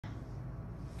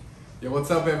Yo,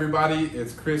 what's up everybody?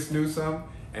 It's Chris Newsome,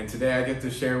 and today I get to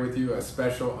share with you a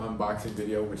special unboxing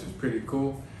video, which is pretty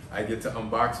cool. I get to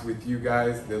unbox with you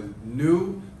guys the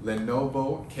new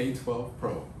Lenovo K12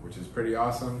 Pro, which is pretty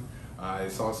awesome. I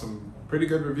saw some pretty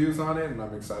good reviews on it, and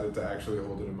I'm excited to actually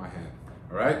hold it in my hand.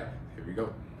 All right, here we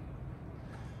go.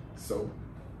 So,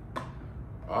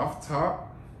 off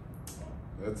top,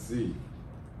 let's see.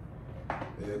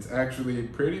 It's actually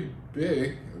pretty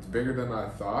big. It's bigger than I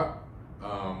thought.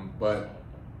 But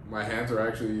my hands are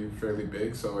actually fairly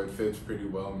big, so it fits pretty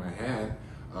well in my hand.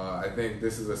 I think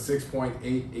this is a 6.8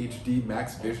 HD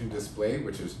max vision display,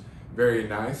 which is very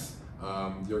nice.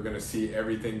 You're gonna see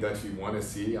everything that you wanna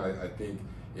see. I think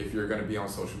if you're gonna be on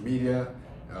social media,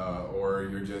 or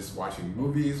you're just watching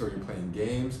movies or you're playing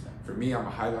games. For me, I'm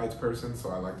a highlights person, so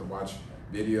I like to watch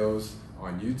videos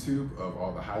on YouTube of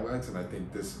all the highlights, and I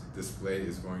think this display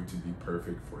is going to be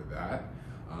perfect for that.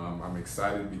 I'm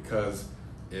excited because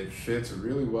it fits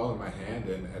really well in my hand,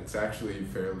 and it's actually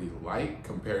fairly light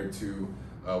compared to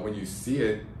when you see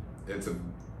it. It's a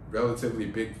relatively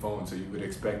big phone, so you would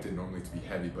expect it normally to be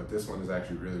heavy, but this one is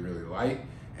actually really light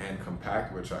and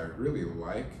compact, which I really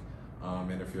like,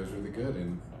 and it feels really good,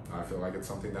 and I feel like it's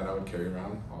something that I would carry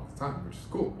around all the time, which is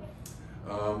cool.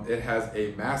 It has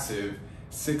a massive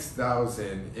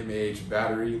 6,000 mAh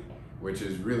battery, which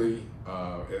is really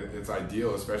it's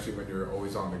ideal, especially when you're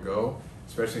always on the go.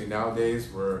 Especially nowadays,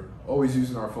 we're always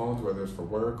using our phones, whether it's for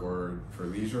work or for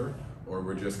leisure, or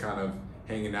we're just kind of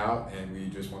hanging out and we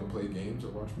just want to play games or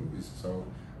watch movies. So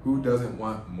who doesn't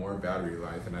want more battery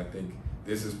life? And I think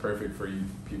this is perfect for you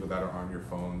people that are on your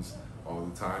phones all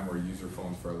the time or use your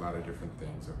phones for a lot of different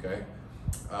things, okay?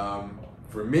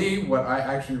 For me, what I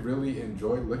actually really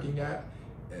enjoy looking at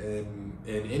in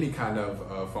any kind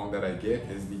of phone that I get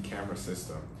is the camera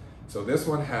system. So this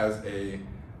one has a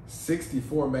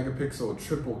 64 megapixel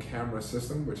triple camera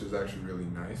system, which is actually really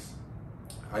nice.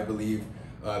 I believe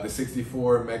the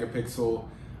 64 megapixel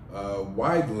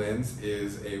wide lens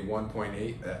is a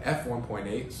 1.8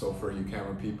 f1.8. So for you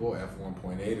camera people,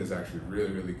 f1.8 is actually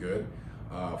really good,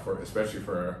 especially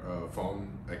for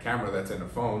a camera that's in a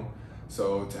phone.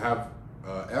 So to have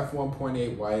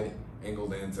f1.8 wide angle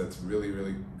lens, that's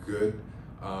really good.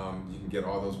 You can get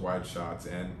all those wide shots,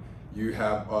 and you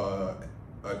have a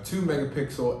 2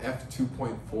 megapixel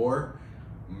f2.4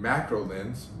 macro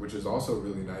lens, which is also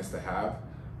really nice to have.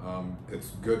 It's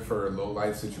good for low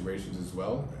light situations as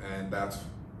well, and that's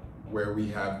where we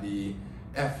have the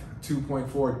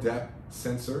f2.4 depth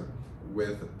sensor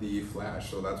with the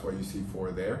flash, so that's why you see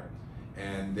 4 there.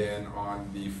 And then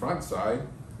on the front side,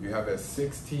 you have a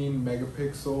 16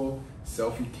 megapixel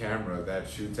selfie camera that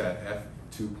shoots at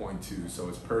f2.2, so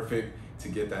it's perfect to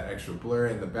get that extra blur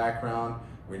in the background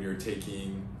when you're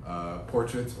taking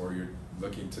portraits or you're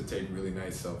looking to take really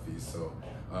nice selfies. So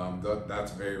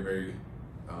that's very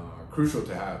crucial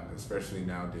to have, especially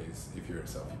nowadays if you're a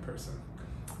selfie person.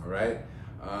 All right,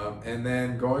 and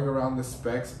then going around the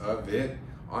specs of it,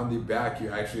 on the back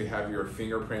you actually have your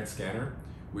fingerprint scanner,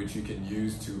 which you can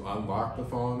use to unlock the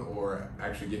phone or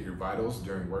actually get your vitals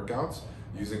during workouts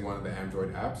using one of the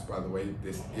Android apps. By the way,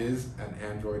 this is an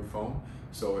Android phone,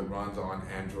 so it runs on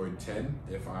Android 10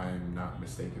 if I'm not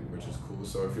mistaken, which is cool.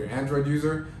 So if you're an Android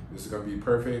user, this is going to be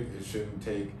perfect. It shouldn't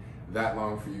take that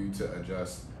long for you to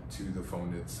adjust to the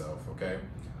phone itself, okay?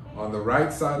 On the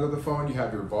right side of the phone, you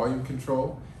have your volume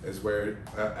control, as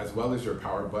well as your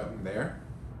power button there.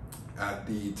 At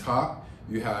the top,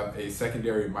 you have a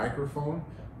secondary microphone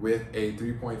with a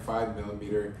 3.5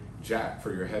 millimeter jack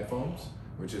for your headphones,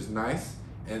 which is nice.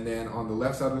 And then on the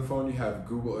left side of the phone, you have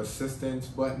Google Assistant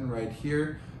button right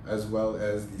here, as well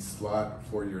as the slot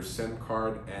for your SIM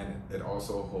card, and it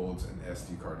also holds an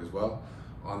SD card as well.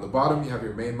 On the bottom, you have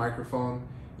your main microphone,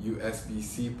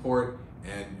 USB-C port,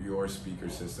 and your speaker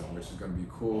system, which is going to be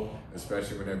cool,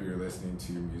 especially whenever you're listening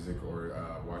to music or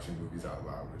watching movies out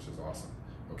loud, which is awesome.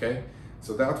 Okay,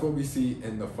 so that's what we see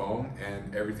in the phone,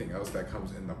 and everything else that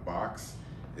comes in the box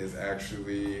is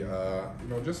actually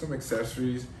just some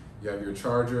accessories. You have your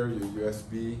charger, your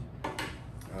USB,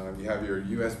 you have your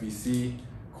USB-C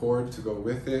cord to go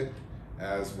with it,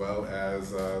 as well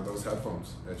as those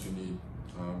headphones that you need,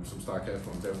 some stock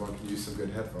headphones. Everyone can use some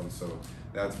good headphones, so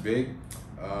that's big.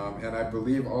 And I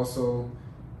believe also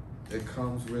it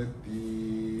comes with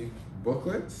the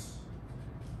booklets.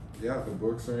 Yeah, the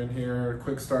books are in here,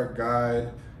 quick start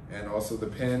guide, and also the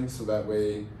pen, so that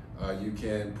way you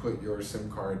can put your SIM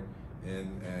card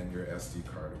in and your SD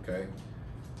card, okay?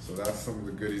 So that's some of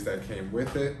the goodies that came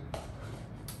with it.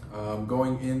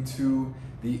 Going into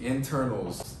the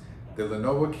internals, the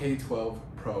Lenovo K12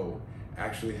 Pro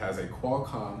actually has a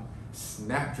Qualcomm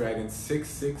Snapdragon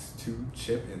 662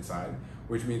 chip inside,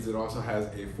 which means it also has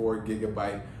a 4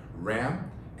 GB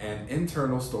RAM and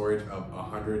internal storage of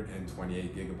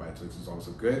 128 gigabytes, which is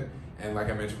also good. And like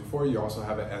I mentioned before, you also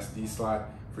have an SD slot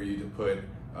for you to put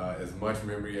as much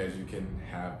memory as you can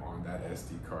have on that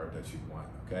SD card that you want,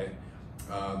 okay?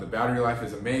 The battery life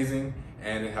is amazing,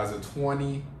 and it has a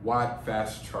 20-watt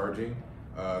fast charging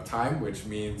time, which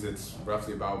means it's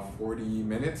roughly about 40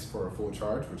 minutes for a full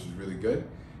charge, which is really good.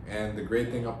 And the great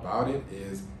thing about it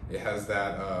is it has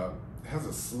that it has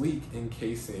a sleek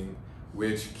encasing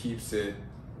which keeps it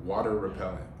water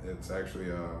repellent. It's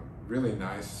actually really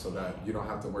nice, so that you don't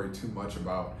have to worry too much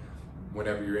about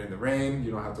whenever you're in the rain.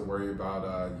 You don't have to worry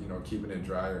about you know, keeping it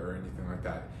dry or anything like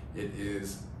that. It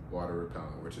is water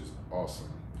repellent, which is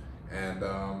awesome. And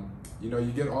you know,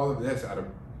 you get all of this at a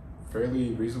fairly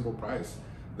reasonable price.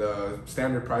 The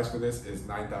standard price for this is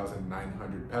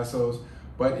 9,900 pesos,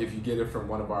 but if you get it from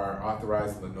one of our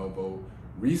authorized Lenovo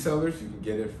resellers, you can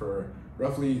get it for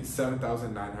roughly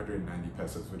 7,990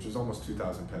 pesos, which is almost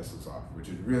 2,000 pesos off, which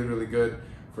is really, really good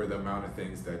for the amount of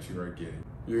things that you are getting.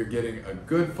 You're getting a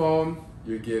good phone,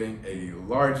 you're getting a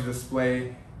large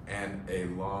display, and a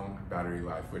long battery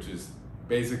life, which is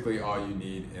basically all you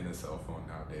need in a cell phone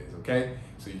nowadays, okay?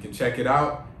 So you can check it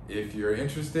out if you're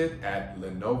interested at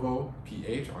Lenovo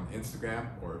PH on Instagram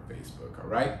or Facebook, all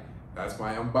right? That's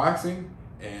my unboxing,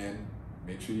 and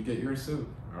make sure you get yours soon,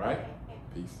 all right?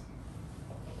 Peace.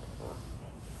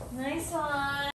 Nice one.